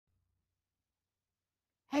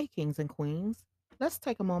Hey, kings and queens. Let's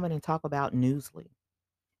take a moment and talk about Newsly.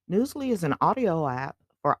 Newsly is an audio app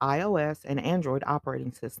for iOS and Android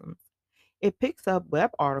operating systems. It picks up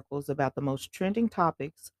web articles about the most trending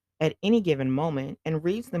topics at any given moment and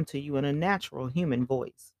reads them to you in a natural human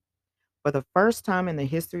voice. For the first time in the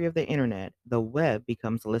history of the internet, the web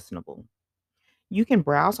becomes listenable. You can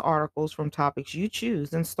browse articles from topics you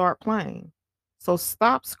choose and start playing. So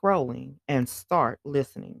stop scrolling and start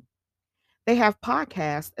listening. They have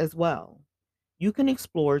podcasts as well. You can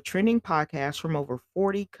explore trending podcasts from over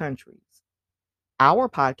 40 countries. Our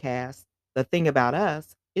podcast, The Thing About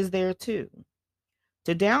Us, is there too.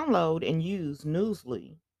 To download and use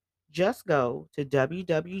Newsly, just go to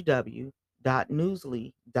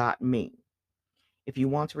www.newsly.me. If you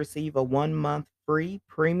want to receive a 1 month free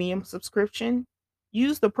premium subscription,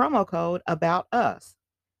 use the promo code About Us.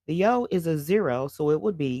 The O is a zero, so it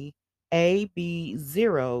would be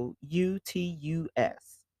AB0UTUS.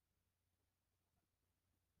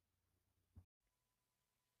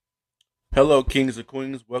 Hello, kings and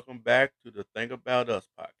queens. Welcome back to the Think About Us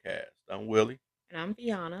podcast. I'm Willie. And I'm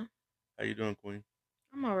Fiona. How you doing, Queen?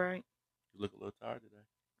 I'm all right. You look a little tired today.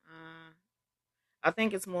 Uh, I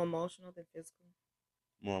think it's more emotional than physical.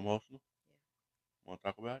 More emotional? Want to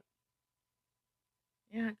talk about it?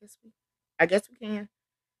 Yeah, I guess we can.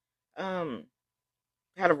 Um,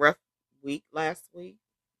 had a rough week last week.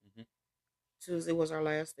 Mm-hmm. Tuesday was our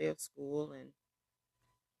last day of school, and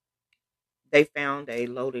they found a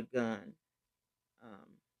loaded gun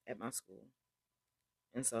at my school,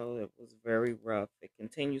 and so it was very rough. It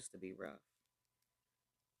continues to be rough.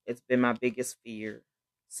 It's been my biggest fear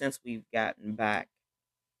since we've gotten back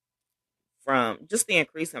from just the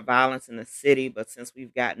increase in violence in the city, but since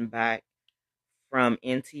we've gotten back from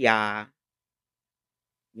NTI,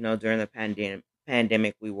 during the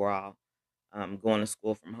pandemic, we were all going to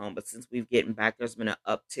school from home. But since we've getting back, there's been an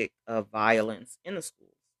uptick of violence in the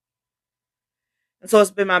schools, and so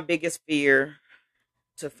it's been my biggest fear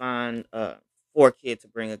to find for a kid to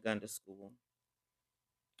bring a gun to school,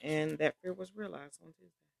 and that fear was realized on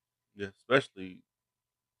Tuesday. Yeah, especially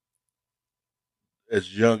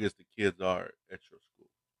as young as the kids are at your school.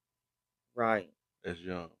 Right. As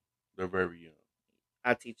young, they're very young.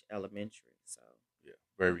 I teach elementary, so Yeah,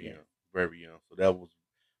 very yeah. young, very young. So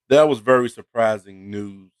that was very surprising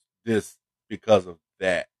news. This because of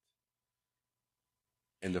that,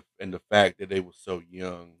 and the fact that they were so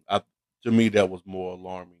young. To me, that was more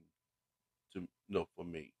alarming. For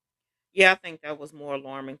me. Yeah, I think that was more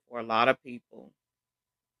alarming for a lot of people.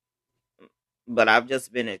 But I've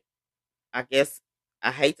just been, I guess,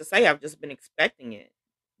 I hate to say, I've just been expecting it.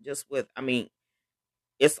 Just with, I mean,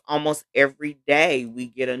 it's almost every day we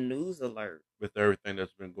get a news alert. With everything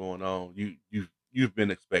that's been going on, you've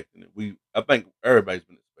been expecting it. I think everybody's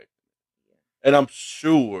been expecting Yeah. it, and I'm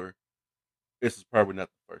sure this is probably not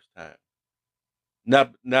the first time.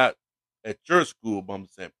 Not at your school, but I'm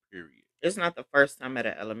saying period. It's not the first time at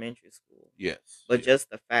an elementary school, Yes, but yes. just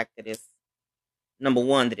the fact that it's number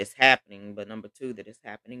one that it's happening, but number two that it's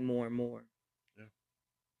happening more and more. Yeah.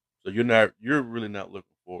 So you're really not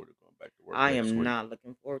looking forward to going back to work I next am week. not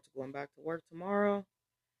looking forward to going back to work tomorrow.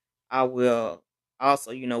 I will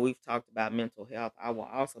also, we've talked about mental health. I will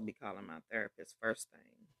also be calling my therapist first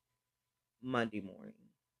thing Monday morning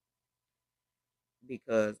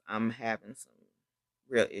because I'm having some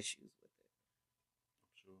real issues with it.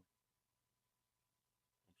 I'm sure.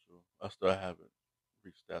 I'm sure. I still haven't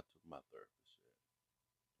reached out to my therapist yet,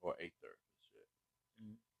 or a therapist yet,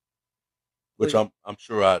 Mm. which What I'm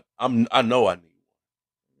sure I know I need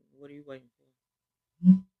What are you waiting for?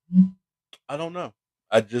 one. I don't know.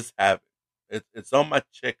 I just haven't. It's on my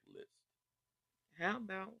checklist. How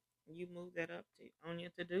about you move that up on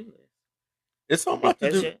your to do list It's on my to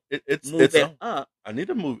because do. you move It's it on. up, I need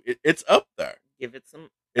to move. It's up there. give it some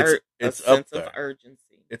a It's up sense of there.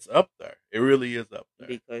 urgency It's up there. It really is up there.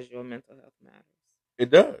 because your mental health matters. It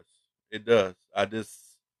does. It does.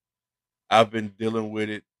 I've been dealing with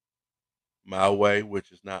it my way,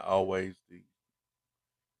 which is not always the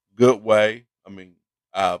good way. I mean,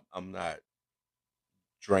 I'm not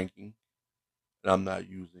drinking, and I'm not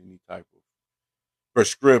using any type of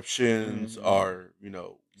prescriptions, Hmm. or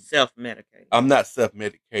Self medicating. I'm not self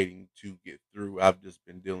medicating to get through. I've just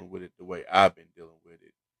been dealing with it the way I've been dealing with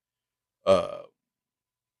it. Uh,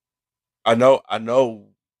 I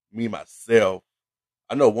know me myself.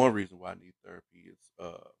 I know one reason why I need therapy is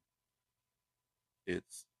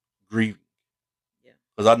it's grieving, Yeah,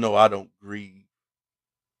 because I know I don't grieve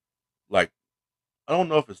like, I don't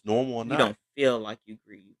know if it's normal or you not. don't feel like you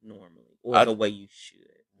grieve normally or I the way you should.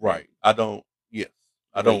 Right. Maybe I don't. Yes.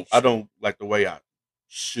 the way you I should. don't like the way I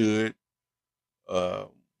should.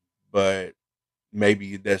 but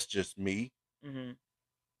maybe that's just me. Mhm.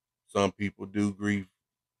 Some people do grieve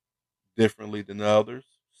differently than others.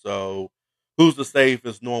 So who's to say if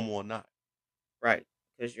it's normal or not? Right,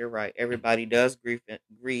 because 'cause you're right. Everybody does grieve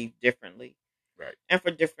differently Right, and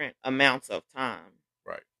for different amounts of time.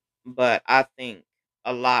 right. But I think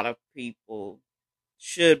a lot of people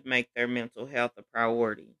should make their mental health a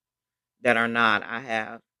priority that are not. I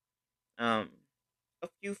have um a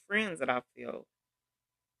few friends that I feel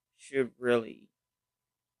should really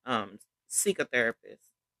um seek a therapist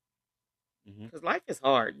Hmm. because life is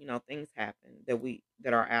hard. Things happen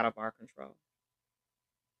that are out of our control.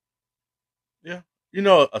 Yeah.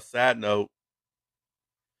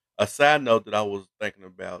 A side note that I was thinking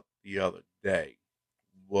about the other day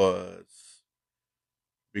was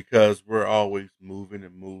because we're always moving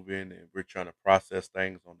and moving and we're trying to process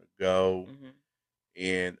things on the go. Hmm.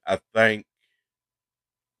 And I think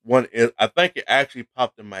it actually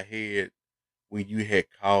popped in my head when you had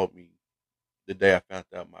called me the day I found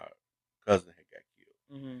out my cousin had got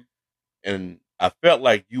killed. Hmm. And I felt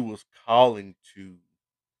like you was calling to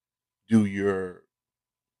do your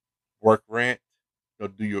work rant.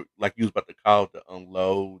 Do your like you was about to call to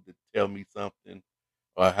unload, to tell me something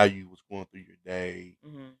or how you was going through your day.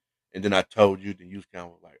 Hmm. And then I told you, then you was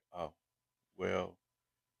kind of like, oh, well,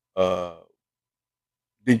 uh,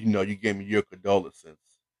 then you gave me your condolences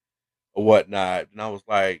or whatnot. And I was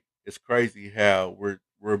like, it's crazy how we're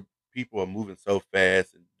people are moving so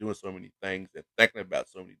fast and doing so many things and thinking about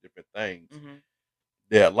so many different things Hmm.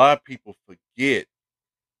 that a lot of people forget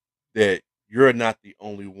that you're not the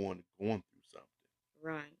only one going through something.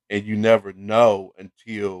 Right. And you never know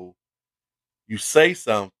until you say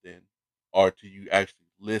something or till you actually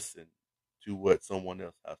listen to what someone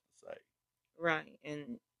else has to say. Right.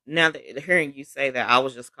 And now that hearing you say that, I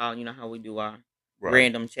was just calling, how we do our Right.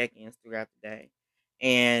 random check ins throughout the day.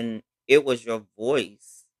 And it was your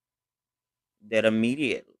voice that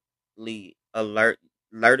immediately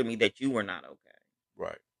alerted me that you were not okay.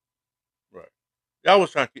 Right. Right. Yeah,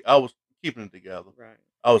 I was keeping it together. Right.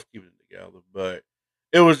 I was keeping it together, but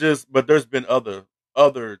but there's been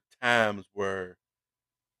other times where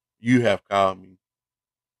you have called me,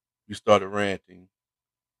 you started ranting,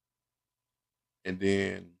 and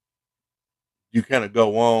then you kind of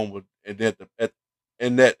go on with, and then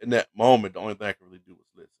in that moment, the only thing I could really do was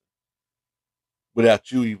listen,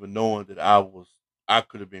 without you even knowing that I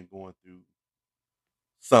could have been going through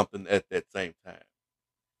something at that same time,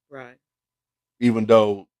 Right. even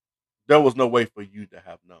though there was no way for you to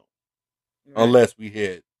have known Right. unless we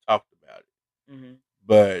had talked about it. Hmm.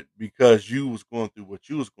 But because you was going through what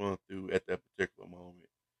you was going through at that particular moment,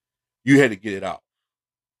 you had to get it out.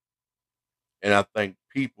 And I think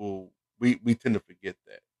people we tend to forget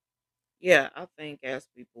that. Yeah, I think as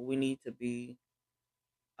people, we need to be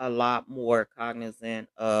a lot more cognizant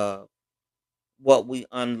of what we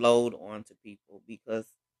unload onto people because,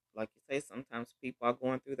 like you say, sometimes people are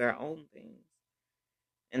going through their own things.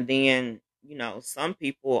 And then, some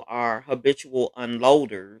people are habitual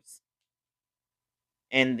unloaders.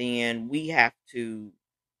 And then we have to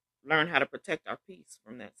learn how to protect our peace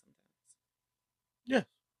from that sometimes. Yes,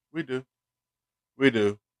 we do. We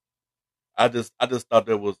do. I just thought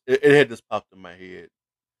it had just popped in my head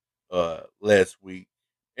last week.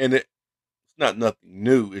 And it's not nothing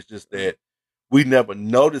new. It's just Right. that we never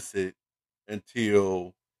notice it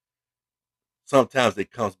until sometimes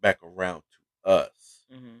it comes back around to us.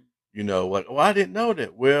 Hmm. Like, oh, I didn't know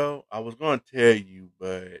that. Well, I was going to tell you,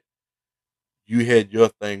 but you had your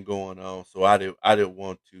thing going on, so I didn't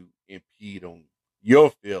want to impede on your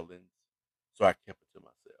feelings, so I kept it to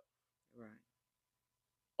myself. Right.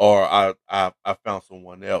 Or I found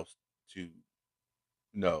someone else to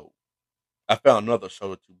know. I found another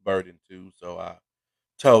shoulder to burden to, so I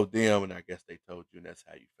told them, and I guess they told you, and that's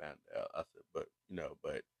how you found out. I said, you know,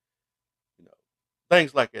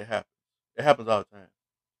 things like it happens. It happens all the time.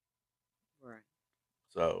 Right.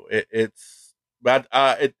 So but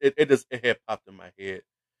it just it had popped in my head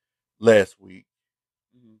last week.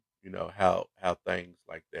 Hmm. How things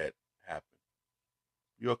like that happen.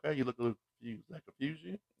 You okay? You look a little confused. That confused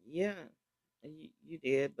you? Yeah, you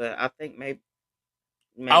did, but I think I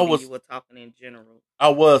maybe you was were talking in general. I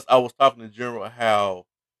was talking in general how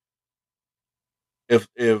if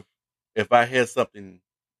if if I had something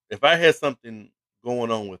if I had something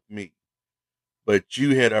going on with me, but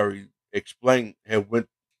you had already explained had went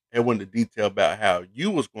into detail about how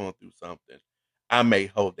you was going through something, I may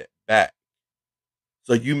hold that back.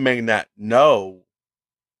 So you may not know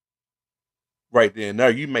right then and there.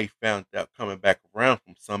 You may found out coming back around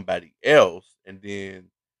from somebody else, and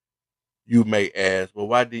then you may ask, "Well,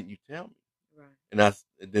 why didn't you tell me?" Right.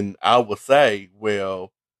 Then I would say,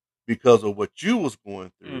 well, because of what you was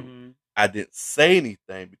going through, Mm-hmm. I didn't say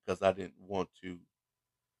anything because I didn't want to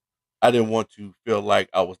feel like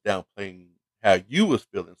I was downplaying how you was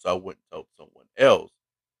feeling, so I wouldn't tell someone else,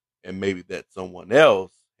 and maybe that someone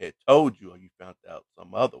else had told you, or you found out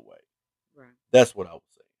some other way. Right. That's what I was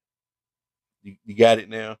saying. You got it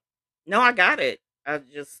now, No, I got it. I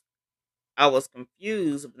was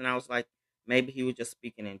confused, but then I was like, maybe he was just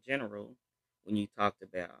speaking in general when you talked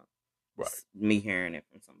about right? me hearing it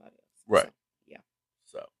from somebody else. Right. So yeah,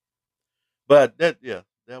 So, but that was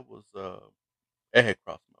it had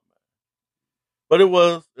crossed my mind. But it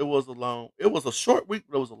was a short week,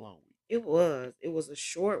 but it was a long week. it was. It was a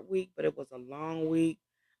short week, but it was a long week.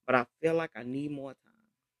 But I feel like I need more time.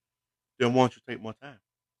 Then why don't you take more time?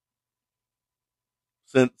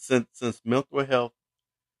 Since mental health,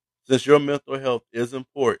 since your mental health is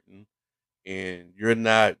important, and you're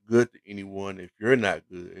not good to anyone if you're not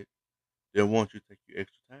good, then why don't you take your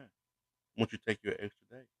extra time? Why don't you take your extra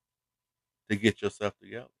day to get yourself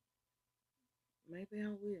together? Maybe I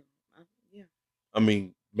will. Yeah. I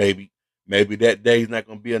mean, maybe that day's not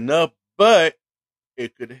going to be enough, but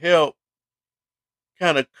it could help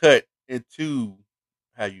kind of cut into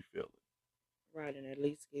how you feel. Right, and at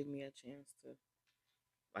least give me a chance to,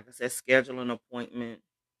 like I said, schedule an appointment.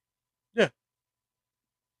 Yeah,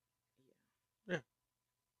 yeah,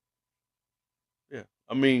 yeah.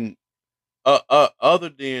 I mean, other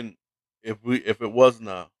than if it wasn't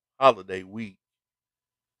a holiday week,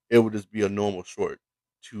 it would just be a normal short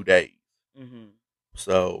 2 days. Mm-hmm.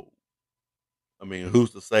 So I mean,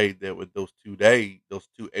 who's to say that with those 2 days, those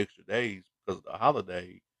 2 extra days because of the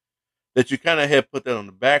holiday, that you kind of had put that on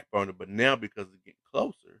the back burner, but now because it's getting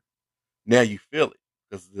closer, now you feel it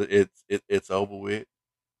because it's over with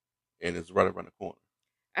and it's right around the corner.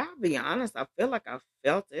 I'll be honest. I feel like I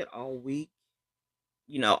felt it all week.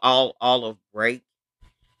 All of break.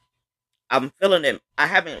 I'm feeling it. I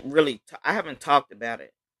haven't talked about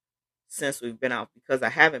it since we've been out because I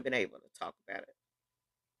haven't been able to talk about it.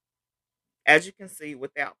 As you can see,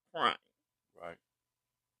 without crying. Right.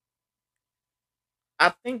 I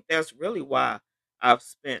think that's really why I've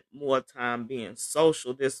spent more time being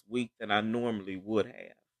social this week than I normally would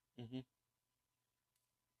have, Hmm.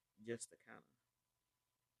 just to kind of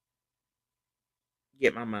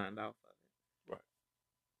get my mind off of Right.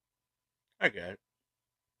 I got it.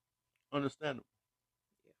 Understandable.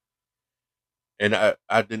 it. And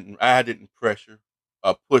I didn't pressure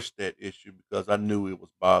or push that issue because I knew it was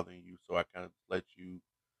bothering you. So I kind of let you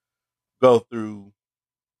go through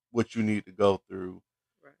what you need to go through.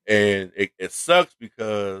 Yeah. Right. And it sucks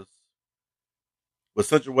because with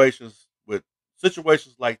situations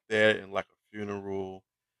like that and like a funeral,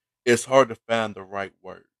 it's hard to find the right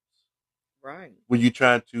words Right. when you're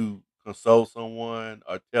trying to console someone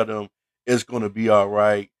or tell them it's going to be all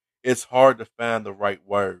right. It's hard to find the right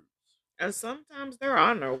words. And sometimes there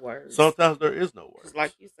are no words. Sometimes there is no Cause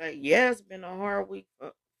like words. you say, yeah, it's been a hard week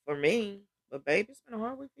for me, but baby, it's been a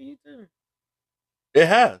hard week for you too. It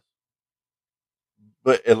has,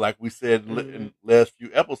 but and like we said Mm-hmm. in last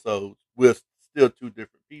few episodes, we're still two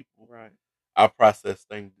different people. Right. I process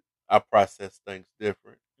things. I process things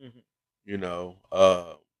different. Mm-hmm. You know,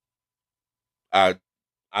 I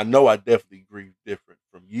I know I definitely grieve different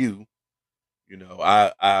from you. You know,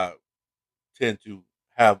 I tend to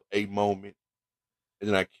have a moment and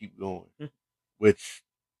then I keep going, which,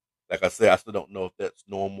 like I said, I still don't know if that's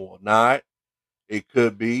normal or not. It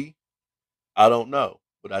could be. I don't know,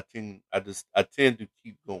 but I tend to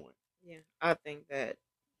keep going. Yeah, I think that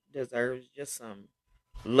deserves just some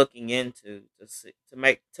looking into to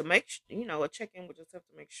make a check in with yourself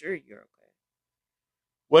to make sure you're okay.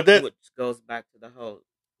 Well, that Which goes back to the whole,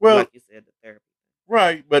 well, like you said, the therapy.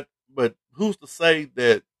 right, but who's to say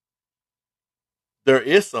that there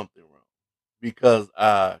is something wrong because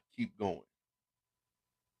I keep going?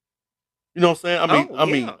 You know what I'm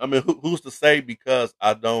saying? Oh yeah, Who's to say because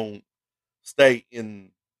I don't stay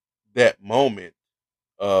in that moment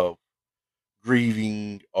of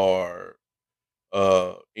grieving or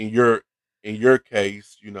in your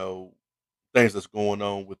case, you know, things that's going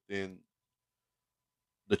on within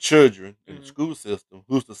the children in the mm-hmm. school system,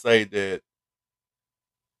 who's to say that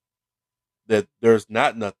there's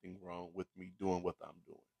not nothing wrong with me doing what I'm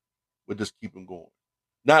doing? With just keeping going.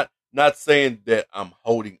 Not saying that I'm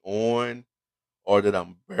holding on or that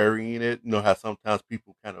I'm burying it. You know how sometimes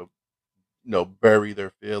people kind of bury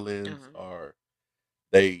their feelings Uh-huh. or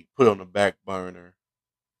they put it on the back burner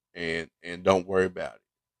and don't worry about it.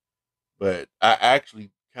 But I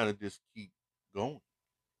actually kind of just keep going.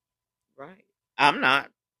 Right. I'm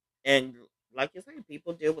not, and like you say,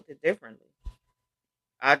 people deal with it differently.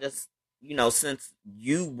 I just, since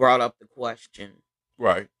you brought up the question,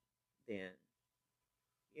 Right. then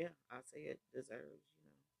yeah, I say it deserves,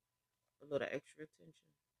 a little extra attention.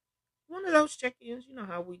 One of those check-ins, you know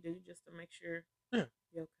how we do, just to make sure Yeah.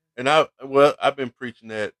 you're And I've been preaching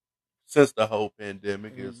that since the whole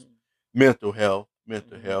pandemic okay. is mental health.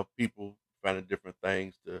 Mental Hmm. health. People finding different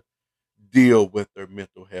things to deal with their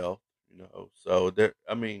mental health. So there.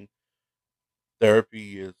 I mean,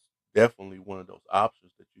 therapy is definitely one of those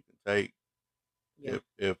options that you can take Yeah.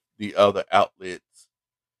 if the other outlets,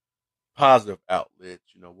 positive outlets,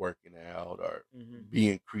 working out or Hmm.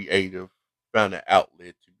 being creative, find an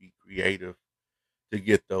outlet to be creative to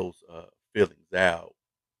get those feelings out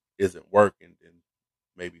isn't working, then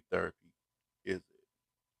maybe therapy is it.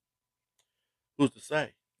 Who's to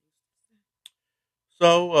say?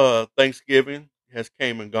 So Thanksgiving has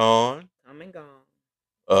came and gone. Come and gone.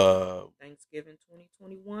 Uh, Thanksgiving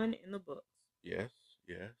 2021 in the books. yes,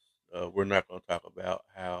 yes. We're not going to talk about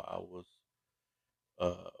how I was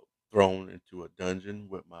uh, thrown into a dungeon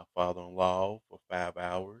with my father-in-law for 5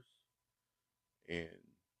 hours, and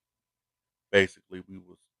basically we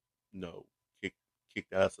was, you know, kicked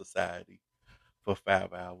kicked out of society for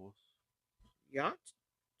 5 hours. Y'all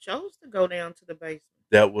chose to go down to the basement.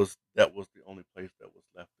 That was the only place that was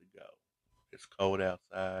left to go. It's cold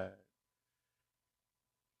outside,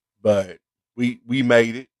 but we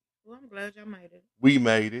made it. Well, I'm glad y'all made it. We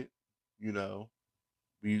made it. You know,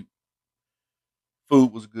 we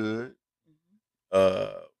food was good. Hmm.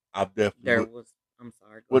 Uh, I definitely There would. was, I'm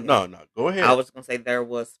sorry, go Well, ahead. no, no, go I ahead. was going to say there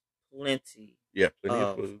was plenty Yeah, plenty of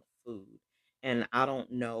of food. food. And I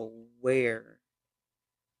don't know where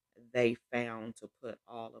they found to put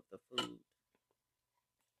all of the food.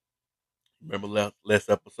 Remember last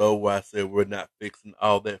episode where I said we're not fixing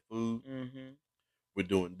all that food. Hmm. We're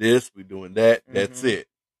doing this. We're doing that. That's Hmm. it.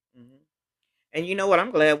 Hmm. And you know what?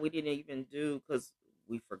 I'm glad we didn't even do because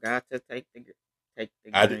we forgot to take the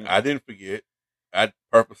I greens. didn't forget. I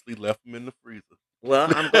purposely left them in the freezer. Well,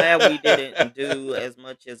 I'm glad we didn't do as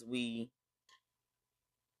much as we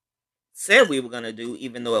said we were gonna do,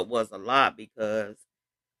 even though it was a lot. Because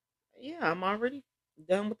yeah, I'm already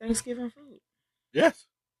done with Thanksgiving food. Yes,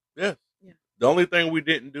 yes. Yeah, The only thing we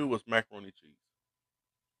didn't do was macaroni cheese.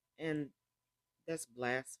 and that's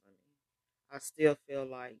blasphemy. I still feel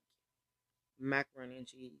like macaroni and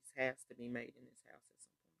cheese has to be made in this house at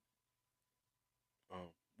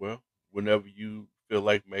some Well, whenever you feel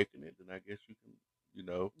like making it, then I guess you can. You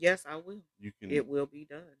know, point. Yes, I will. you can It will be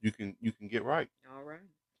done. you can get right. All right.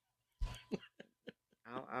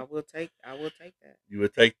 I will take that. You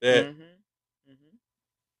would take that. Mhm. Mhm.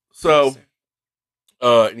 Yes, So,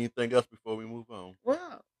 sir. anything else before we move on?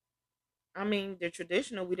 Well, I mean, the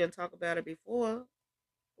traditional. We didn't talk about it before.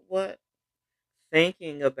 What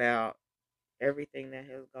thinking about everything that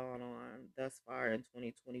has gone on thus far in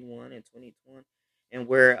 2021 and 2020, and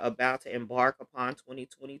we're about to embark upon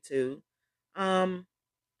 2022. Um,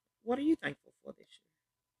 what are you thankful for this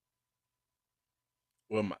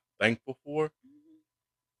What am I thankful for? year?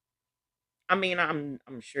 I mean, I'm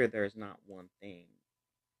sure there's not one thing,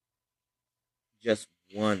 just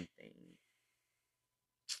one thing.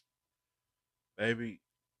 Baby,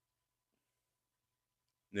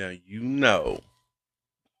 now you know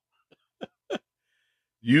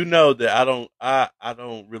that I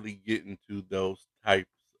don't really get into those types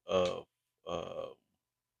of uh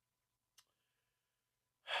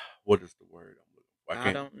what is the word I'm looking for?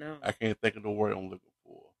 I don't know. I can't think of the word I'm looking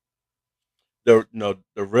for. The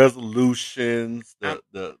resolutions, I'm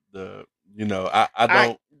the I I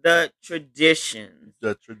don't the traditions. the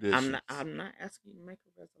I'm not traditions. I'm not asking you to make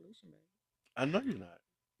a resolution, baby. I know you're not.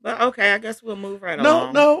 But okay, I guess we'll move right No,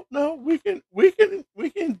 along. no, no. We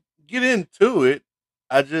can get into it.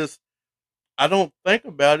 I just I don't think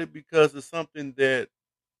about it because it's something that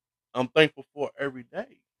I'm thankful for every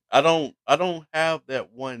day. I don't have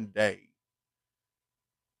that one day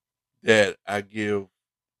that I give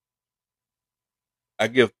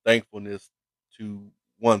thankfulness to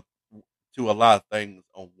one to a lot of things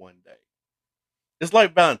on one day. It's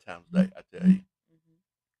like Valentine's Day, I tell you. Mhm.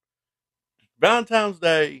 Valentine's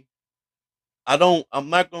Day, I'm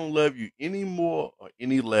not gonna love you any more or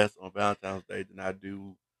any less on Valentine's Day than I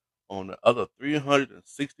do on the other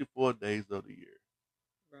 364 days of the year.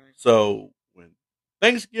 Right. So when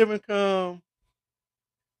Thanksgiving comes,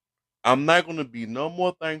 I'm not gonna be no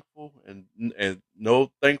more thankful and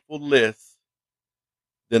no thankful less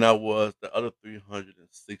than I was the other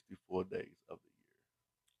 364 days of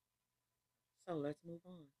So let's move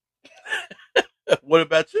on. the year. What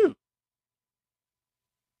about you?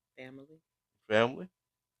 Family. Family?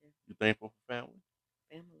 Yeah, You thankful for family?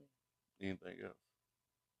 family. Anything else?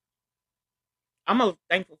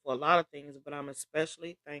 thankful for a lot of things, but I'm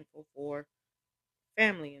especially thankful for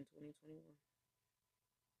family in 2021.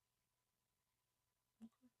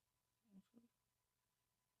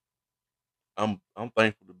 I'm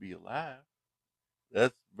thankful to be alive.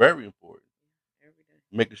 That's very important. Every day.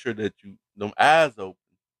 Making sure that you them eyes open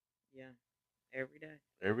Yeah, every day.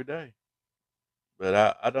 every day.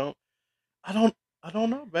 But I don't I don't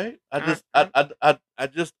know, babe. I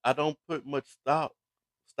I don't put much stock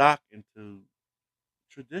into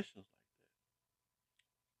traditions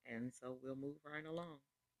like and so we'll move right along.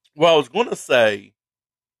 that. Well, I was gonna say,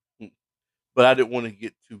 but I didn't want to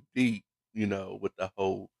get too deep, with the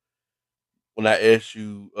whole when I asked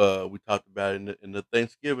you, we talked about it in the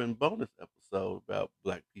Thanksgiving bonus episode about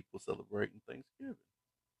Black people celebrating Thanksgiving.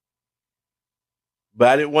 But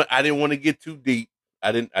I didn't want to get too deep.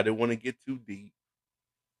 I didn't want to get too deep.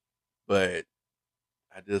 But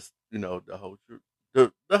I just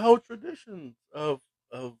the whole tradition of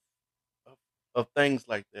of, of things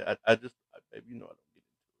like that. Baby, I don't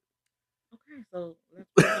Okay, so let's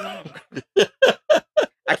move along. get into it.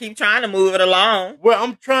 I keep trying to move it along. Well,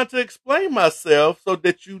 I'm trying to explain myself so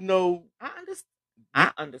that you know I understand. you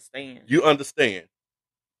I understand. you understand.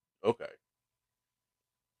 Okay.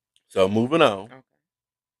 So moving on. Okay.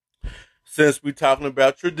 Since we're talking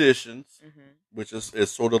about traditions, Mhm. which is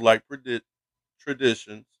sort of like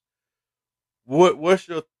traditions, what's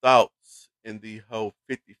your thoughts in the whole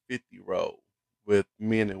 50-50 role with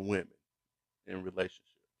men and women in relationships?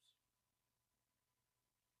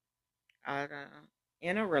 I,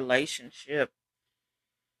 in a relationship,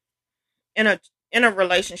 in a in a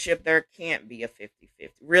relationship, there can't be a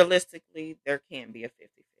 50-50. Realistically, there can't be a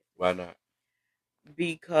 50-50 Why not?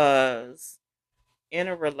 because in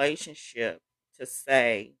a relationship, to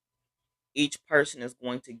say each person is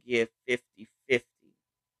going to give 50-50,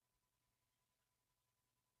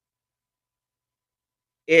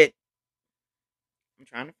 it I'm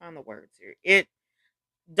trying to find the words here.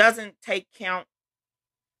 Doesn't take count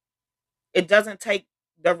it doesn't take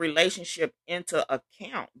the relationship into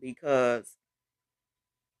account because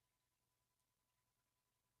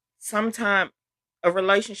sometimes a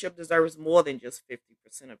relationship deserves more than just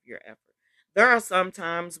 50% of your effort. There are some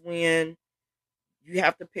times when you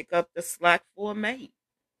have to pick up the slack for a mate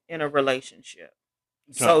in a relationship.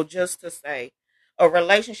 Huh. So just to say, a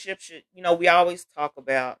relationship should, we always talk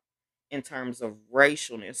about in terms of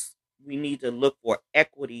racialness, we need to look for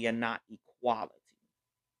equity and not equality.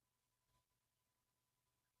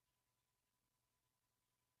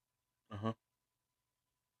 Uh-huh.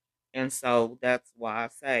 And so that's why I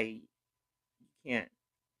say you can't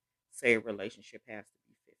say a relationship has to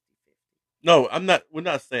be 50-50. No, I'm not. We're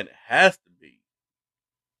not saying it has to be,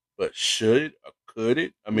 but should it or could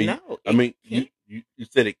it? No, I it mean, can't. you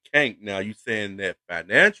said it can't. Now, you saying that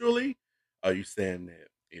financially? Are you saying that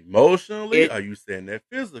emotionally? It Are you saying that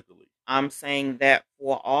physically? I'm saying that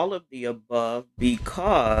for all of the above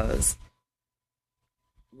because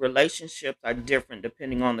relationships are different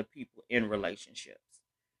depending on the people in relationships.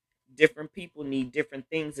 Different people need different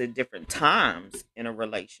things at different times in a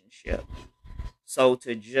relationship. So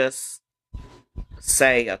to just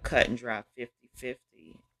say a cut and dry 50-50,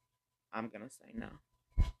 I'm going to say no.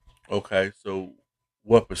 Okay, so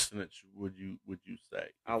what percentage would you say?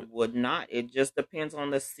 I would not. It just depends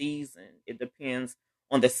on the season. It depends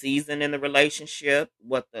on the season in the relationship,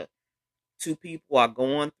 what the two people are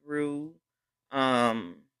going through,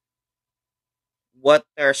 um, what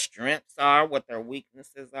their strengths are, what their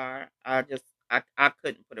weaknesses are. I couldn't I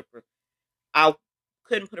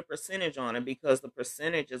couldn't put a percentage on it because the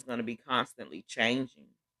percentage is going to be constantly changing.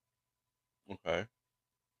 Okay,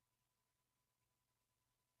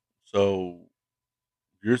 so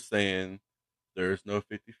you're saying there's no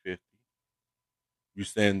 50-50. You're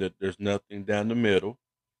saying that there's nothing down the middle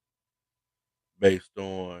based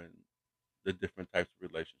on the different types of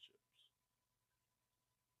relationships,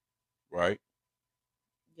 right?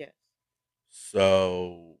 Yes.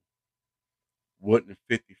 So wouldn't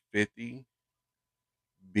 50-50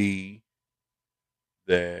 be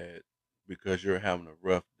that because you're having a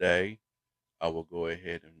rough day, I will go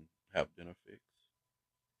ahead and have dinner fixed?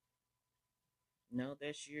 No,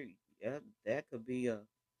 that's your yeah, that could be a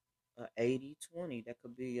 80-20. That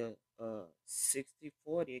could be a 60-40.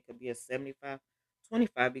 It could be a 75-25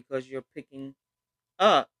 because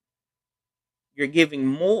up, you're giving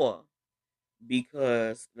more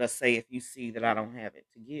because let's say if you see that I don't have it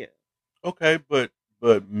to give. Okay, but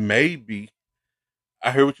maybe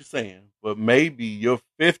I hear what you're saying, but maybe your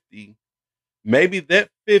 50, maybe that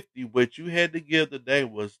 50 what you had to give today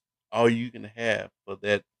was all you can have for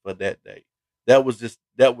that day. That was just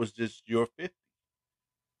your 50.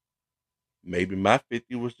 maybe my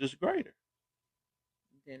 50 was just greater.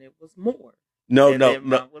 Then it was more. No, And no, then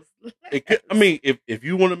no. mine was It could, I less. mean, if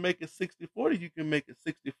you want to make it 60-40, you can make it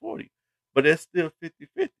 60-40, but that's still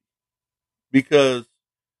 50-50 because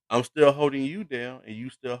I'm still holding you down and you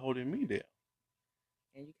still holding me down.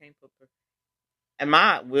 And you can't put and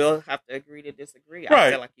my we'll have to agree to disagree. I feel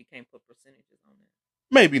Right. like you can't put percentages on that.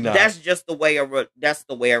 Maybe not. That's just the way that's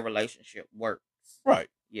the way a relationship works. Right.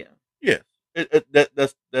 Yeah. Yes.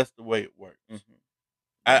 That's the way it works. Mm-hmm.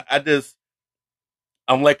 I, Yeah. I just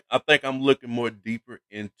I think I'm looking more deeper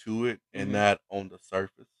into it and Mm-hmm. not on the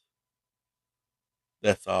surface.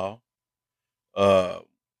 That's all. Uh,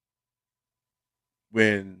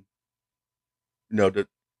 when the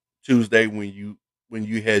Tuesday when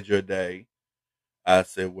you had your day, I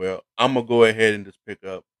said, well, I'm gonna go ahead and just pick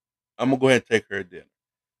up. I'm gonna go ahead and take her to dinner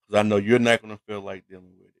because I know you're not gonna feel like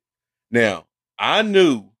dealing with it. Now I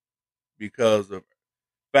knew because of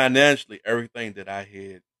financially everything that I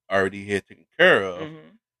had already had taken care of. Mm-hmm.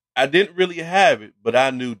 I didn't really have it, but I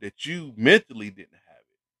knew that you mentally didn't have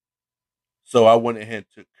it. So I went ahead and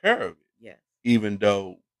took care of it. Yes. Even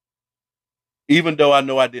though I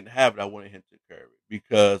know I didn't have it, I went ahead and took care of it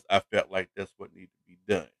because I felt like that's what needed to be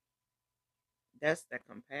done. That's that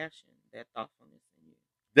compassion, that thoughtfulness in you,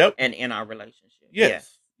 That and in our relationship.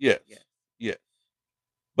 yes, yes, Yes. yes.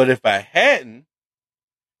 But if I hadn't,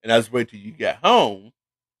 and I just wait till you got home,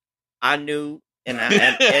 I knew, and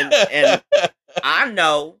I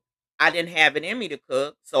know I didn't have it in me to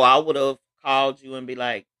cook, so I would have called you and be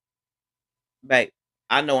like, "Babe,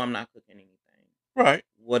 I know I'm not cooking anything. right,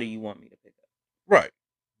 What do you want me to pick up?" right.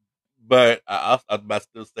 But I might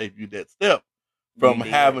still save you that step You from did.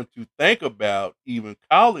 having to think about even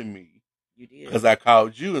calling me You did, because I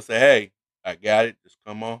called you and said, "Hey, I got it. Just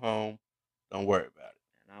come on home. Don't worry about it."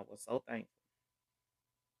 and I was so thankful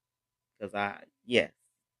because yes,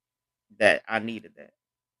 that I needed that.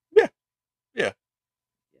 Yeah, yeah,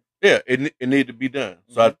 yeah. It needed to be done,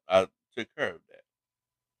 so Mm-hmm. I took care of that.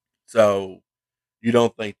 So you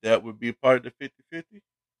don't think that would be a part of the 50-50?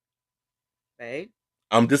 Babe,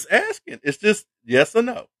 I'm just asking. It's just yes or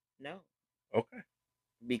no. no, Okay.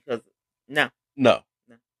 because no, No.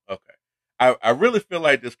 no. Okay. I really feel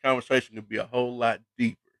like this conversation could be a whole lot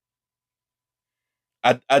deeper.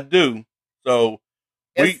 I do. So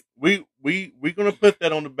It's we're gonna put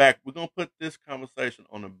that on the back. We're gonna put this conversation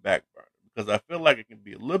on the back burner because I feel like it can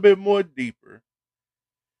be a little bit more deeper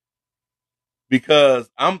because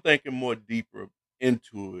I'm thinking more deeper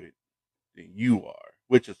into it than you are,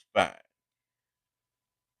 which is fine.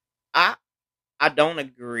 I I don't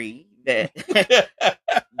agree that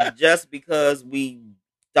just because we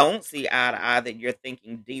don't see eye to eye that you're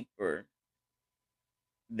thinking deeper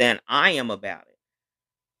than I am about it.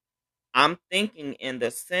 I'm thinking in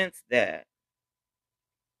the sense that,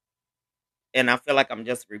 and I feel like I'm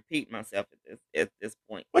just repeating myself at this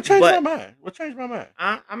point. What changed my But mind? What changed my mind?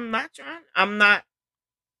 I'm not trying. I'm not.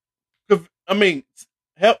 'Cause, I mean,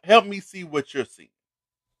 help me see what you're seeing.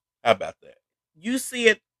 How about that? You see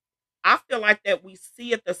it. I feel like that we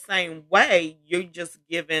see it the same way. You're just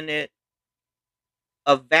giving it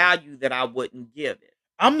a value that I wouldn't give it.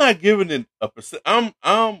 I'm not giving it a percent. I'm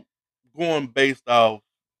going based off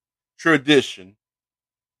tradition,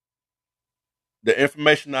 the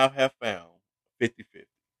information I have found, 50-50.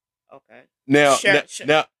 Okay. Now, Share.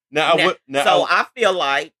 now I Now, would so I feel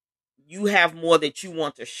like you have more that you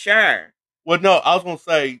want to share. well, no, I was gonna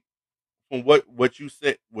say from what you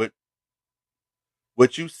said,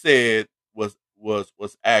 what you said was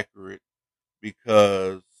accurate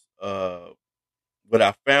because uh, what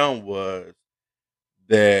I found was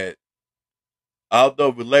that although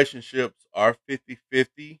relationships are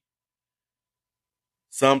 50-50,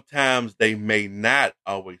 sometimes they may not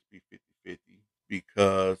always be 50-50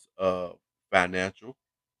 because of financial.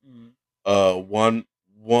 Mhm.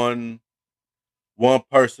 One one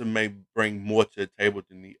person may bring more to the table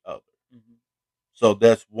than the other. Mhm. So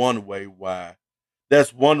that's one way why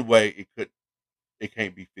that's one way it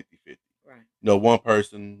can't be 50-50. Right. One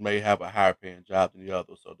person may have a higher paying job than the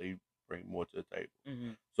other, so they bring more to the table.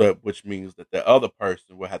 Mhm. So which means that the other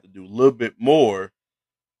person will have to do a little bit more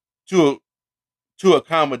to to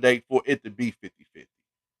accommodate for it to be 50-50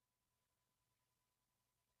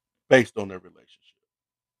 based on their relationship.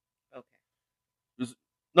 Okay.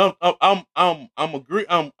 No, I'm agree.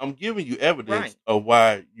 I'm giving you evidence Right. of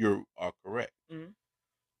why you are correct. Mhm.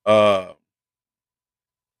 Uh,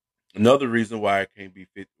 Another reason why it can't be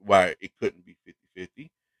 50, why it couldn't be 50-50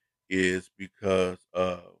 is because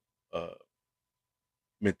of uh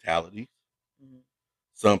mentalities. Mhm.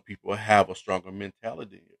 Some people have a stronger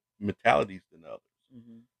mentalities than others.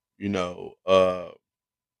 Mhm. You know,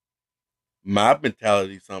 My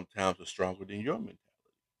mentality sometimes is stronger than your mentality.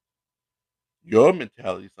 Your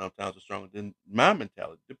mentality sometimes is stronger than my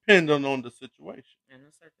mentality, depending on the situation. And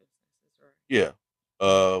the circumstances, right?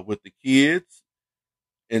 Yeah. With the kids,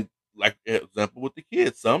 and like example with the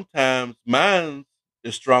kids, sometimes mine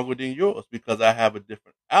is stronger than yours because I have a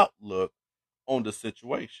different outlook on the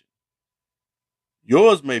situation.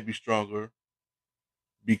 Yours may be stronger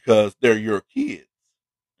because they're your kids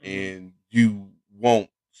Mm-hmm. and you want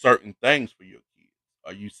certain things for your kids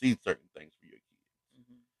or you see certain things for your kids.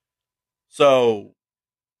 Mm-hmm. So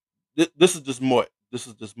this is just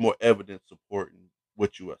more evidence supporting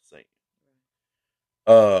what you are saying.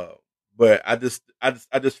 Uh but I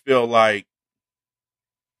just feel like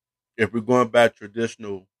if we're going by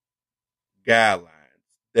traditional guidelines,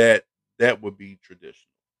 that that would be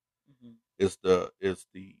traditional. Mm-hmm. It's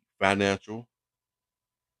the financial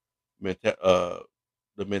menta- uh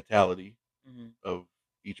the mentality Mm-hmm. of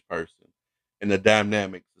each person, and the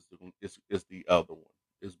dynamics is the other one.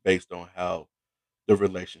 It's based on how the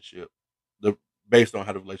relationship the based on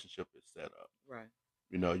how the relationship is set up. Right.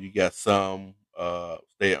 You know, you got some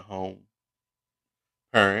stay at home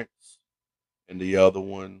parents, and the other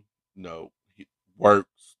one, you know, he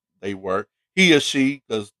works. They work. He or she,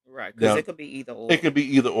 because Right. Because now it could be either it or, could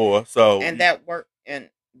be either or. So and that works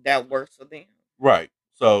for them. right.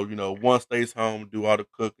 So you know, one stays home, do all the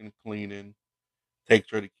cooking, cleaning, takes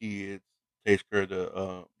care of the kids, takes care of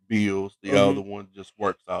the bills. The Mm-hmm. other one just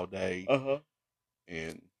works all day Uh huh.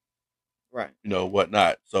 and Right. you know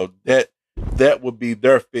whatnot. So that would be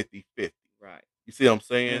their 50-50. Right. You see what I'm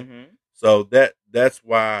saying? Mm-hmm. So that's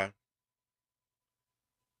why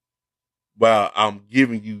while I'm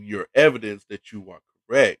giving you your evidence that you are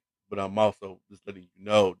correct, but I'm also just letting you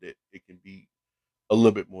know that it can be a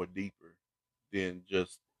little bit more deeper than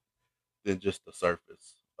just the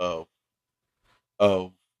surface of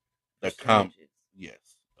the Percentages. yes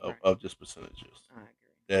Right. of just percentages. I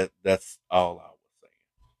agree. That's all I was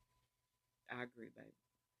saying. I agree, baby.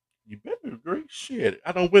 You better agree. Shit,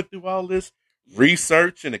 I don't went through all this Yeah.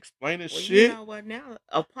 research and explaining Well, you shit. know what? Now,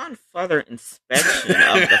 upon further inspection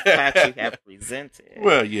of the facts you have presented,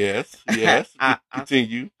 Well, yes. I, I,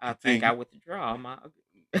 Continue, I think I continue. withdraw my.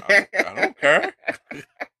 I don't care.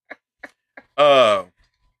 Uh,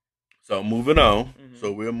 so moving on.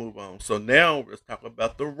 So Hmm. we'll move on. So now let's talk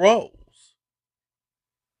about the roles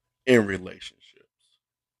in relationships.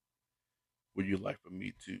 Would you like for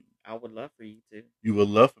me to? I would love for you to. You would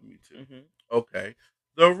love for me to. Hmm. Okay.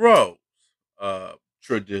 The roles.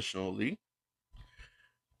 Traditionally,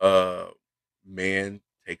 uh, man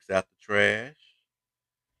takes out the trash.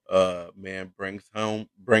 Man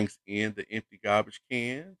brings in the empty garbage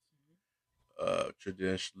cans.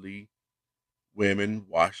 Traditionally, women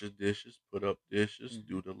wash the dishes, put up dishes, Hmm.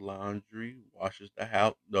 do the laundry, washes the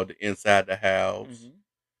house, no, the inside the house. Hmm.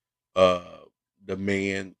 Uh, the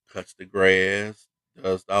man cuts the grass,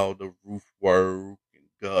 does all the roof work and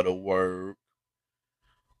gutter work.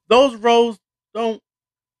 Those roles don't.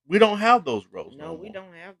 We don't have those roles No, no we more.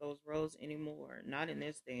 don't have those roles anymore. Not in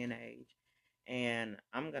this day and age. And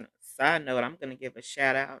side note, I'm gonna give a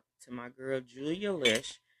shout out to my girl Julia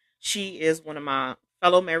Lish. She is one of my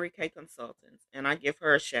fellow Mary Kay consultants, and I give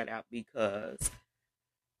her a shout out because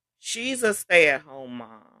she's a stay at home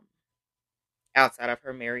mom outside of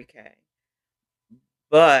her Mary Kay.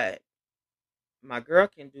 But my girl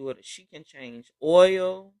can do it. She can change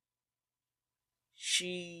oil.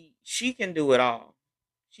 She can do it all.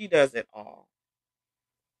 She does it all.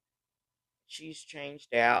 She's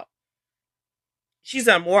changed out. She's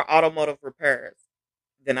done more automotive repairs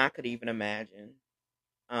than I could even imagine.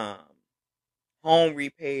 Um, home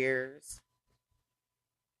repairs.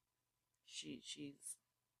 She's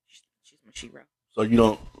my shero.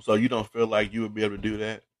 So you don't feel like you would be able to do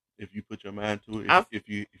that if you put your mind to it. I If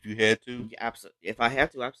you had to, absolutely. If I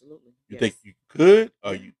have to, absolutely. you Yes. think you could,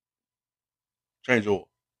 or Yeah. you change oil?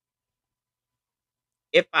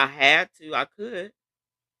 If I had to, I could,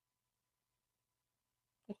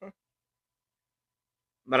 Okay.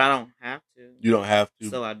 but I don't have to. You don't have to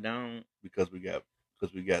So I don't. because we got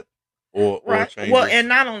oil Right. Well, changers. and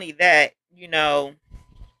not only that,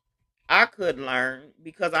 I could learn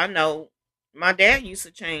because I know my dad used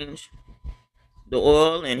to change the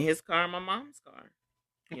oil in his car and my mom's car.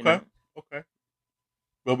 You Okay. know, Okay.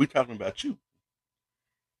 But we talking about you.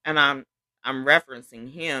 and I'm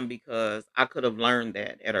referencing him because I could have learned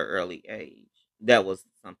that at an early age. That was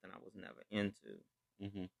something I was never into.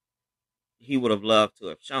 Hmm. He would have loved to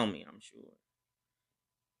have shown me, I'm sure.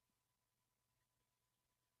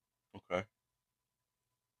 Okay.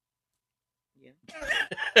 Yeah.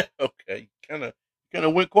 Okay. Kind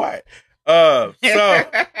of went quiet.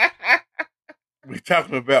 So we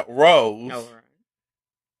talking about roles. All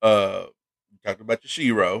right. You talked about your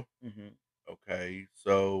Shiro. Mm-hmm. Okay,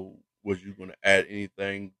 so was you going to add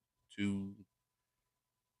anything to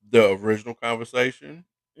the original conversation?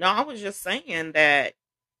 No, I was just saying that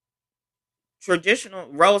traditional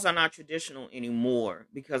roles are not traditional anymore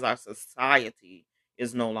because our society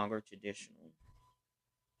is no longer traditional.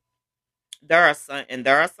 There are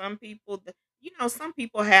some people that, some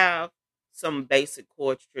people have some basic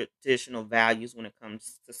core traditional values when it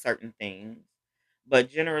comes to certain things, but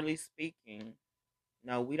generally speaking,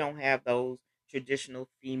 no, we don't have those traditional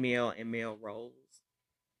female and male roles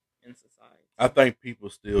in I society. think people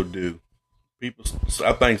still do. People,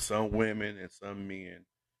 I think some women and some men,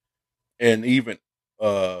 and even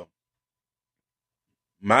uh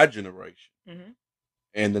my generation Hmm.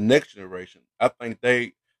 and the next generation, I think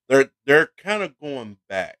they're kind of going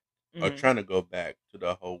back or Hmm. trying to go back to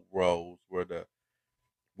the whole roles where the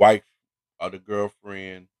wife or the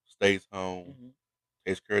girlfriend stays home, Hmm.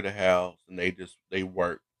 takes care of the house, and they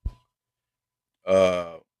work.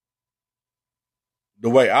 Uh, the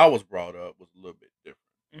way I was brought up was a little bit different.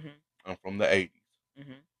 Hmm. I'm from the '80s,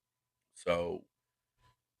 Hmm. so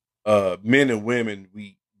men and women,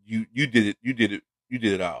 you did it, you did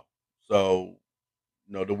it all. So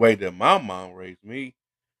the way that my mom raised me,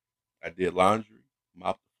 I did laundry,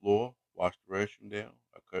 mopped the floor, washed the restroom down,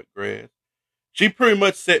 I cut grass. She pretty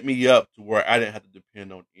much set me up to where I didn't have to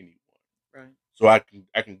depend on anyone, Right. so I can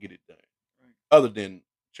get it done. Right. Other than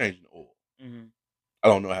changing the oil, Hmm. I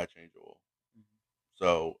don't know how to change the oil.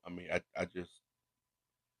 So I mean,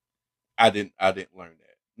 I didn't learn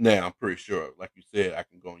that. Now I'm pretty sure, like you said, I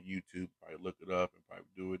can go on YouTube, probably look it up, and probably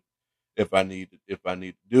do it if I need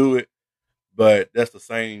to do it. But that's the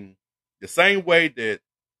same way that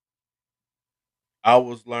I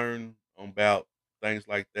was learned about things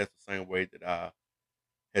like that. The same way that I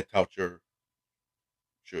had taught your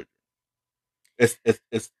children. It's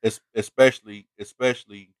especially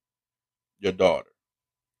your daughter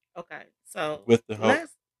Okay, so with the whole.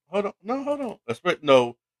 let's. Hold on, no, hold on.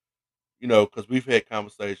 No, because we've had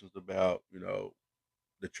conversations about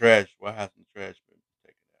the trash. Why hasn't the trash been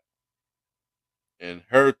taken out? And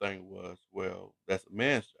her thing was, well, that's a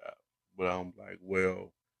man's job. But I'm like,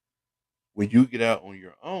 well, when you get out on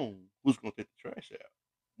your own, who's going to take the trash out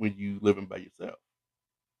when you living by yourself?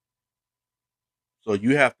 So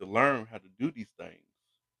you have to learn how to do these things.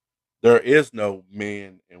 There is no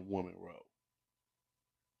man and woman role.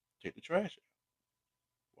 Take the trash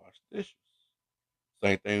out, wash the dishes.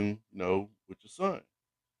 Same thing, with your son.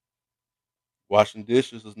 Washing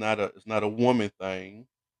dishes is not a woman thing.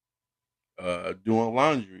 Doing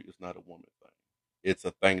laundry is not a woman thing. It's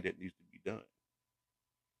a thing that needs to be done.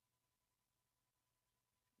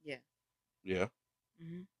 Yeah. Yeah.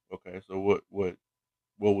 Hmm. Okay. So what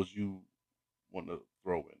was you want to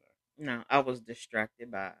throw in No, I was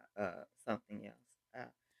distracted by something else.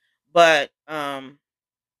 But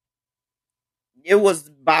it was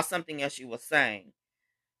by something else you were saying.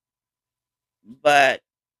 But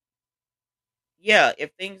yeah,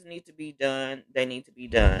 if things need to be done, they need to be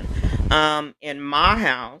done. In my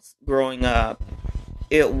house growing up,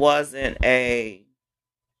 it wasn't a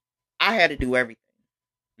I had to do everything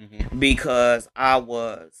there? Mm-hmm. because I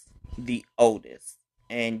was the oldest.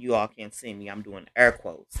 And you all can't see me. I'm doing air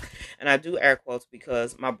quotes. And I do air quotes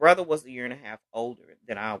because my brother was a year and a half older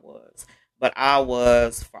than I was. But I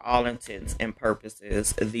was, for all intents and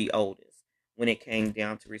purposes, the oldest when it came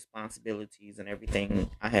down to responsibilities and everything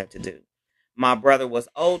I had to do. My brother was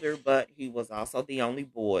older, but he was also the only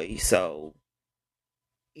boy. So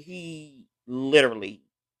he literally,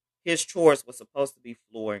 his chores was supposed to be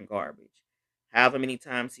floor and garbage. However many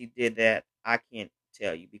times he did that, I can't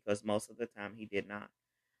tell you because most of the time he did not.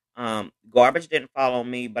 Garbage didn't fall on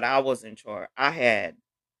me, but I was in charge. I had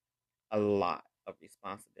a lot of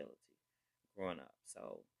responsibility growing up.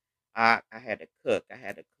 So I had to cook, I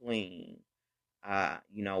had to clean.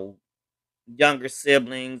 You know, younger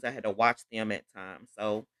siblings, I had to watch them at times.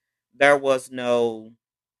 So there was no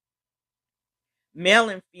male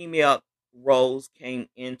and female roles came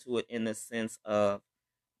into it in the sense of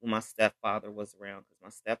when my stepfather was around because my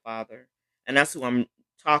stepfather, and that's who I'm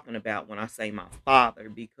talking about when I say my father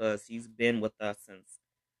because he's been with us since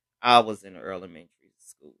I was in elementary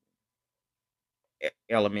school,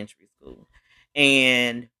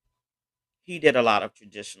 and he did a lot of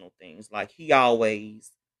traditional things. Like he did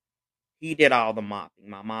all the mopping.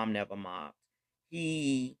 My mom never mopped.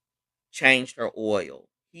 He changed her oil.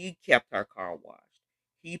 He kept her car washed.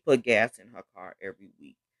 He put gas in her car every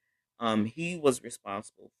week. He was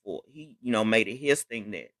responsible for made it his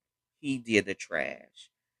thing that he did the trash.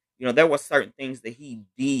 There were certain things that he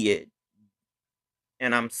did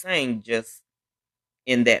and I'm saying just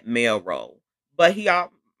in that male role. But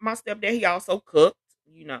my stepdad, he also cooked.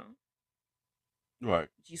 You know, Right.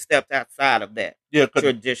 he stepped outside of that Yeah, because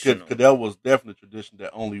traditional. that was definitely a tradition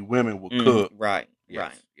that only women would cook. Right, Yes,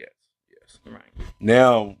 right, yes, yes. right.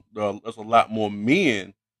 Now there's a lot more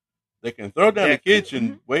men that can throw down the That cook.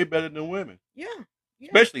 kitchen way better than women, Yeah, yeah.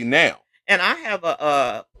 especially now. And I have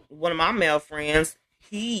a one of my male friends.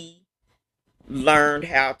 He learned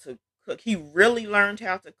how to cook. He really learned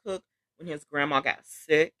how to cook when his grandma got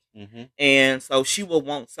sick. Hmm. And so she would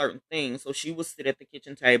want certain things. So she would sit at the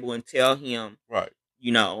kitchen table and tell him, Right,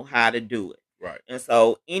 how to do it. right, And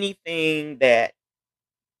so anything that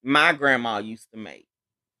my grandma used to make,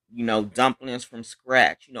 dumplings from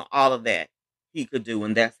scratch, all of that he could do.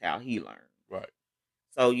 And that's how he learned. right.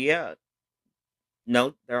 So, yeah,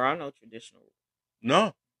 no, there are no No,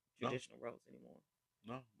 no, traditional roles anymore.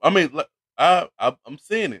 no. I mean, I'm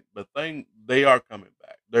seeing it, but they are coming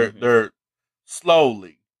back. Hmm. They're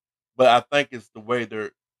slowly, but I think it's the way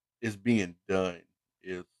they're is being done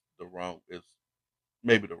is is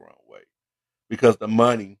maybe the wrong way because the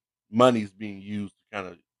money's being used kind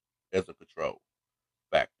of as a control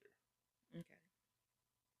factor. Okay.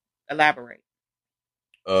 Elaborate.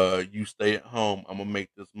 You stay at home. I'm gonna make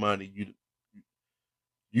this money.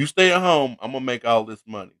 You stay at home. I'm gonna make all this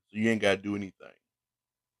money, so you ain't gotta do anything.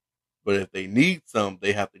 But if they need some,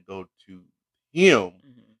 they have to go to him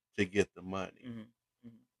Hmm. to get the money. Hmm. Hmm.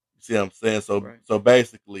 You see what I'm saying? So Right. so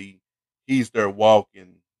basically, he's their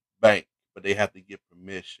walking bank, but they have to get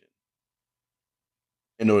permission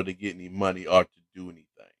in order to get any money or to do anything.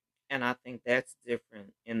 And I think that's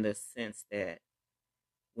different in the sense that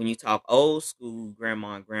when you talk old school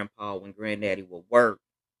grandma and grandpa, when granddaddy would work,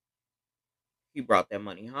 he brought that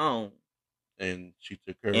money home And she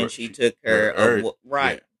took her and she took her care of earth. what, Yeah,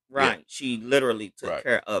 right, yeah, right. She literally took right.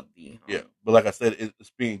 care of the Yeah, home. but like I said,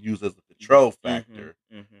 it's being used as a control Mm-hmm. factor,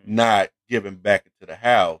 Mm-hmm. not giving back into the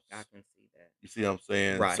house. I can see that. You see what I'm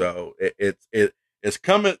saying? Right. So it's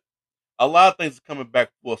coming. A lot of things are coming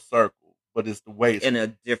back full circle, but it's the way it's In a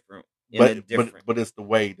different. but it's the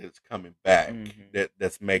way that it's coming back Mm-hmm.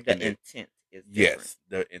 that's making The it. intent is different. Yes,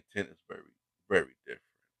 the intent is very different.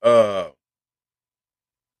 Uh,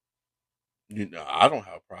 I don't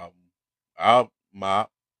have a problem. I'll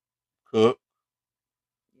mop, cook.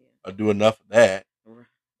 Yeah. I do enough of that.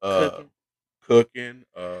 Uh, Cooking.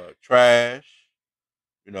 cooking, trash,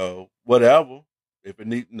 whatever. If it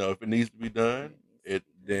if it needs to be Yeah, done, it needs to it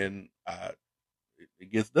be done. then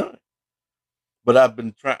it gets done. But I've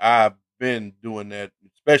been doing that,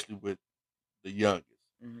 especially with the youngest,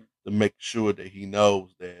 Mm-hmm. to make sure that he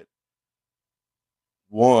knows that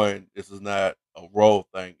one, this is not a role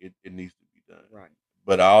thing; it needs to be done. Right.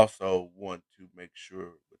 But I also want to make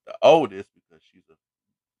sure with the oldest, because she's a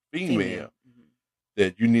female, Female. Mm-hmm.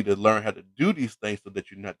 that you need to learn how to do these things so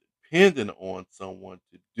that you're not dependent on someone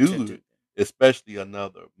to To do do it, that. especially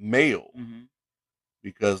another male, Mm-hmm.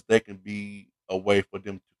 because that can be a way for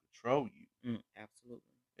them to control you. Absolutely.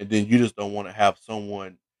 And then you just don't want to have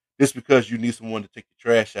someone just because you need someone to take the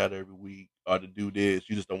trash out every week or to do this.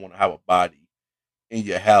 You just don't want to have a body in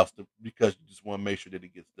your house because you just want to make sure that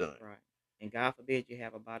it gets done. Right. And God forbid you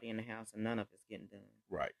have a body in the house and none of it's getting done.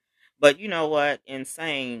 Right. But you know what? In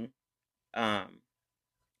saying um,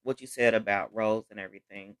 what you said about roles and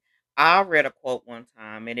everything, I read a quote one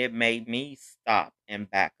time and it made me stop and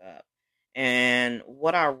back up. And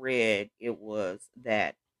what I read, it was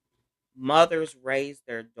that mothers raise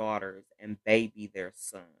their daughters and baby their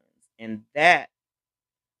sons. And that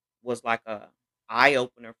was like a eye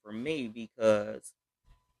opener for me because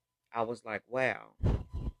I was like, wow,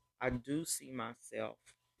 I do see myself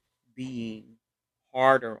being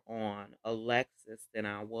harder on Alexis than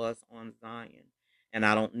I was on Zion. And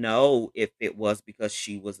I don't know if it was because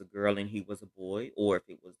she was a girl and he was a boy, or if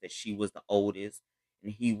it was that she was the oldest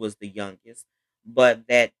and he was the youngest, but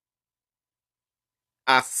that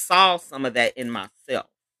I saw some of that in myself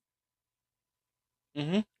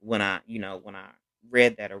Mm-hmm. when I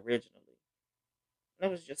read that originally. It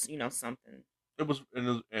was just, something.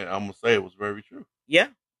 And I'm gonna say it was very true. Yeah.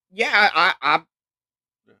 Yeah, Yeah.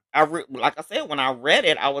 like I said, when I read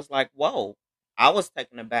it, I was like, whoa, I was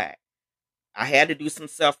taken aback. I had to do some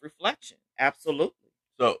self reflection. Absolutely.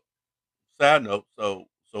 So, side note. So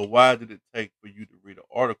why did it take for you to read an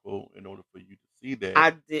article in order for you to see that?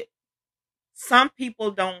 I did. Some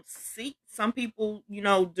people don't see, some people,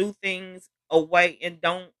 do things away and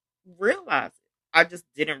don't realize it. I just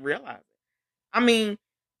didn't realize it. I mean,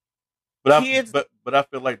 But kids, I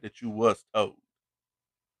feel like that you was told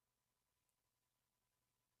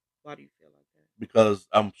why do you feel like that? because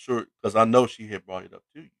I'm sure because I know she had brought it up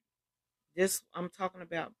to you. This I'm talking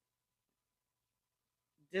about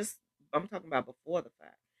this I'm talking about before the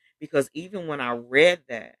fact. Because even when I read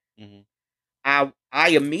that, Mhm. I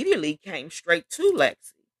immediately came straight to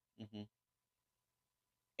Lexi. Mhm.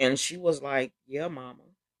 And she was like, "Yeah, mama."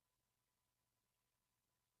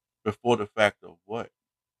 Before the fact of what?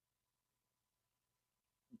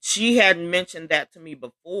 She hadn't mentioned that to me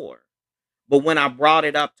before. But when I brought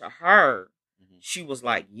it up to her, Mhm. she was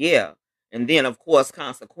like, "Yeah." And then, of course,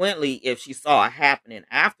 consequently, if she saw it happening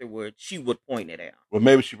afterwards, she would point it out. Well,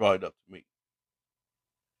 maybe she brought it up to me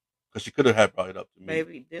because she could have had brought it up to me.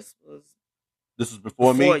 Baby, this was This is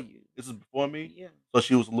before before me. you. This is before me. Yeah. So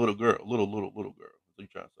she was a little girl, little girl. What you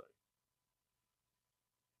trying to say?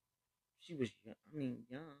 She was young. I mean,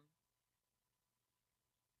 young.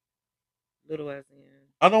 Little as in.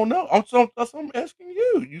 I don't know. That's what I'm asking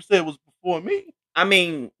you. You said it was before me. I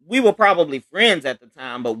mean, we were probably friends at the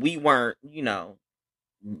time, but we weren't,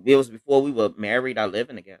 it was before we were married or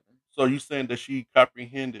living together. So you saying that she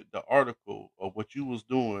comprehended the article of what you was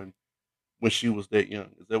doing when she was that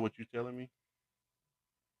young? Is that what you're telling me?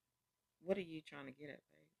 What are you trying to get at,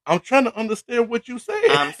 babe? I'm trying to understand what you said.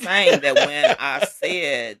 I'm saying that when I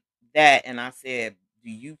said that and I said,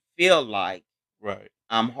 "Do you feel like Right.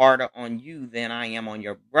 I'm harder on you than I am on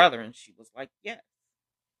your brother?" And she was like, "Yes."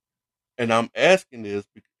 And I'm asking this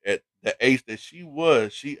because at the age that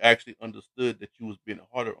she actually understood that you was being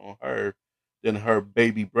harder on her than her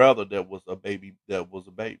baby brother that was a baby.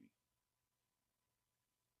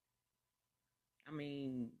 I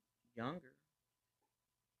mean, younger.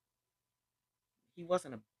 He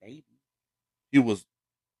wasn't a baby. He was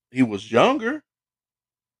he was younger,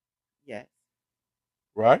 Yes.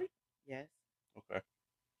 right? Yes. Okay.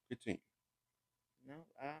 Continue. No,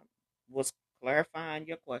 I was clarifying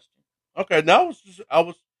your question. Okay, now I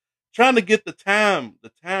was trying to get the time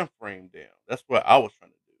frame down. That's what I was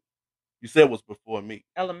trying to do. You said it was before me.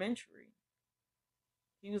 Elementary.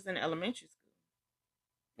 He was in elementary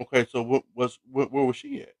school. Okay, so where was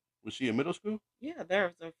she at? Was she in middle school? Yeah,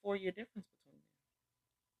 there's a 4 year difference between them.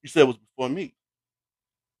 You said it was before me.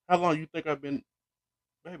 How long you think I've been,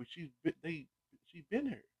 baby? She's been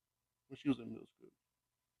here when she was in middle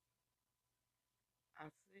I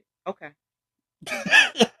see. Okay.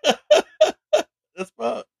 school. That's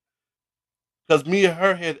fine. Because me and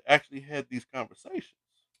her had actually had these conversations,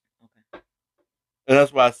 Okay. and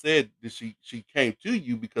that's why I said that she came to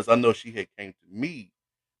you because I know she had came to me,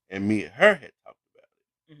 and me and her had talked about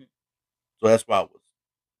it. Hmm. So that's why I was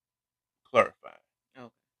clarifying. Okay.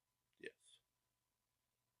 Yes.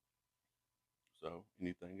 So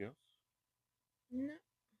anything else? No.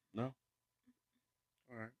 No.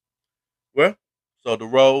 All right. Well, so the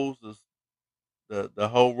roles is the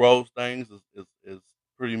whole rose things is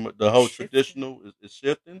pretty much the whole Shifting. traditional is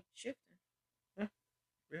shifting. Shifting. Yeah,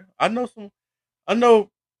 yeah. I know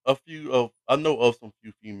of some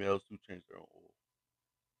few females who change their own oil,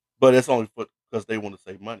 but it's only for because they want to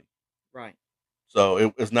save money. Right.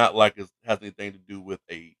 So it's not like it has anything to do with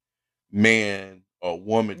a man or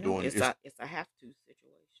woman No, doing it. it's a have to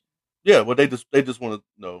situation. Yeah, well they just want to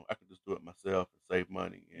know I can just do it myself and save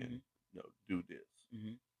money and Hmm. do this.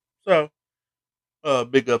 Hmm. So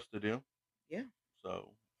big ups to them. Yeah.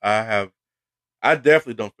 So I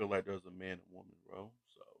definitely don't feel like there's a man and woman role.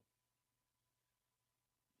 So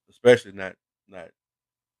especially not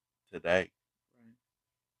today, Right.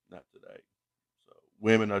 not today. So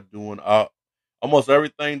women are doing almost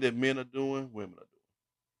everything that men are doing. Women are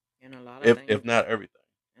And a lot of doing, if things, not everything.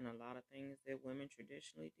 that women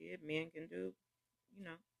traditionally did, men can do, you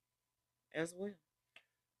know, as well.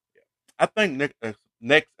 Yeah. I think next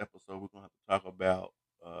episode we're gonna have to talk about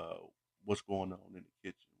uh, what's going on in the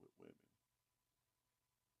kitchen with women.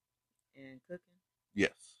 And cooking.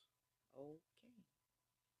 Yes, Okay.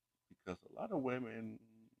 because a lot of women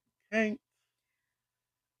can't.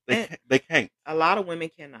 They And can't. They can't. a lot of women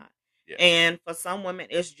cannot. Yeah. And for some women,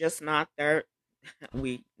 it's just not their.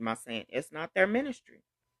 My saying, it's not their ministry.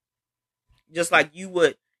 Just like you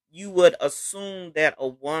would assume that a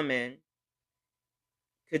woman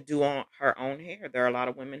could do on her own hair. There are a lot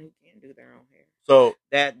of women who can do their own hair. So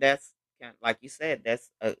That's kind of, like you said, that's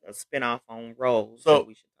a spinoff on roles that so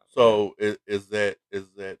we should talk about. so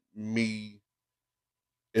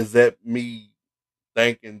is that me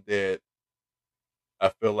thinking that I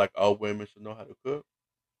feel like all women should know how to cook?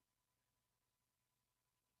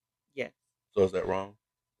 Yes. So is that wrong?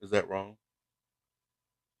 Is that wrong?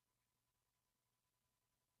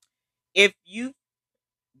 If you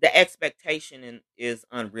the expectation is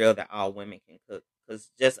unreal that all women can cook, because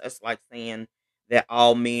just it's like saying that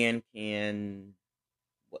all men can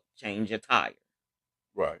change a tire.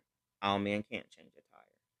 Right. All men can't change a tire.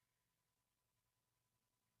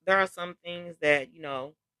 there are some things that,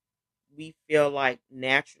 we feel like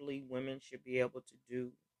naturally women should be able to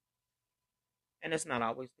do, and it's not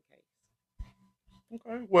always the case.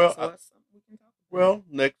 Okay. So that's something we can talk about.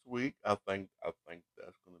 Next week I think that's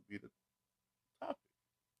going to be the topic.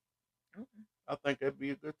 Okay. I think that'd be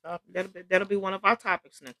a good topic. That'll be one of our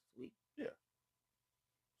topics next week. Yeah.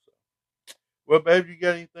 So, well, babe, you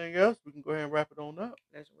got anything else? We can go ahead and wrap it on up.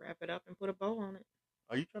 Let's wrap it up and put a bow on it.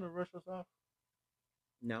 Are you trying to rush us off?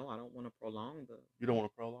 No, I don't want to prolong the. You don't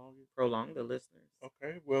want to prolong it? Prolong the listeners.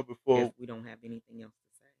 Okay. Well, before if we don't have anything else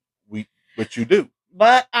to say, but you do.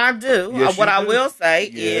 But I do. Yes, what you I do. will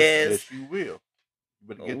say Yes, is, you will.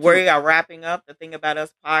 We are wrapping up the Thing About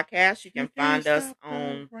Us podcast. You can find us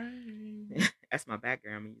on. That's my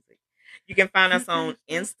background music. You can find us on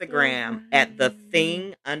Instagram at the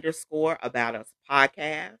Thing_About Us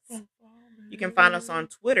podcast. You can find us on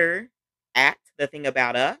Twitter at the Thing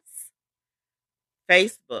About Us.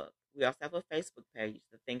 Facebook. We also have a Facebook page,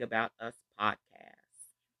 the Thing About Us podcast.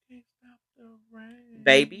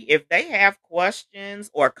 Baby, if they have questions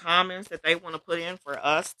or comments that they want to put in for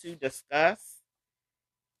us to discuss,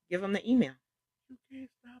 give them the email. You can't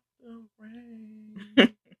stop the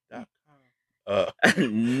rain.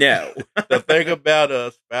 No. The Thing About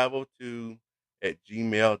Us 502 at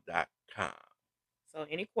gmail.com. So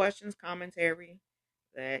any questions, commentary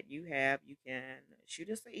that you have, you can shoot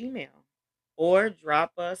us an email or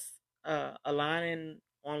drop us a line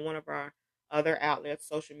on one of our other outlets,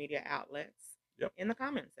 social media outlets, in the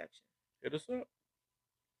comment section. Hit us up.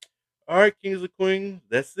 All right, kings and queens,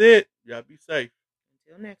 that's it. Y'all be safe.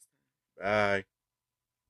 Until next time. Bye.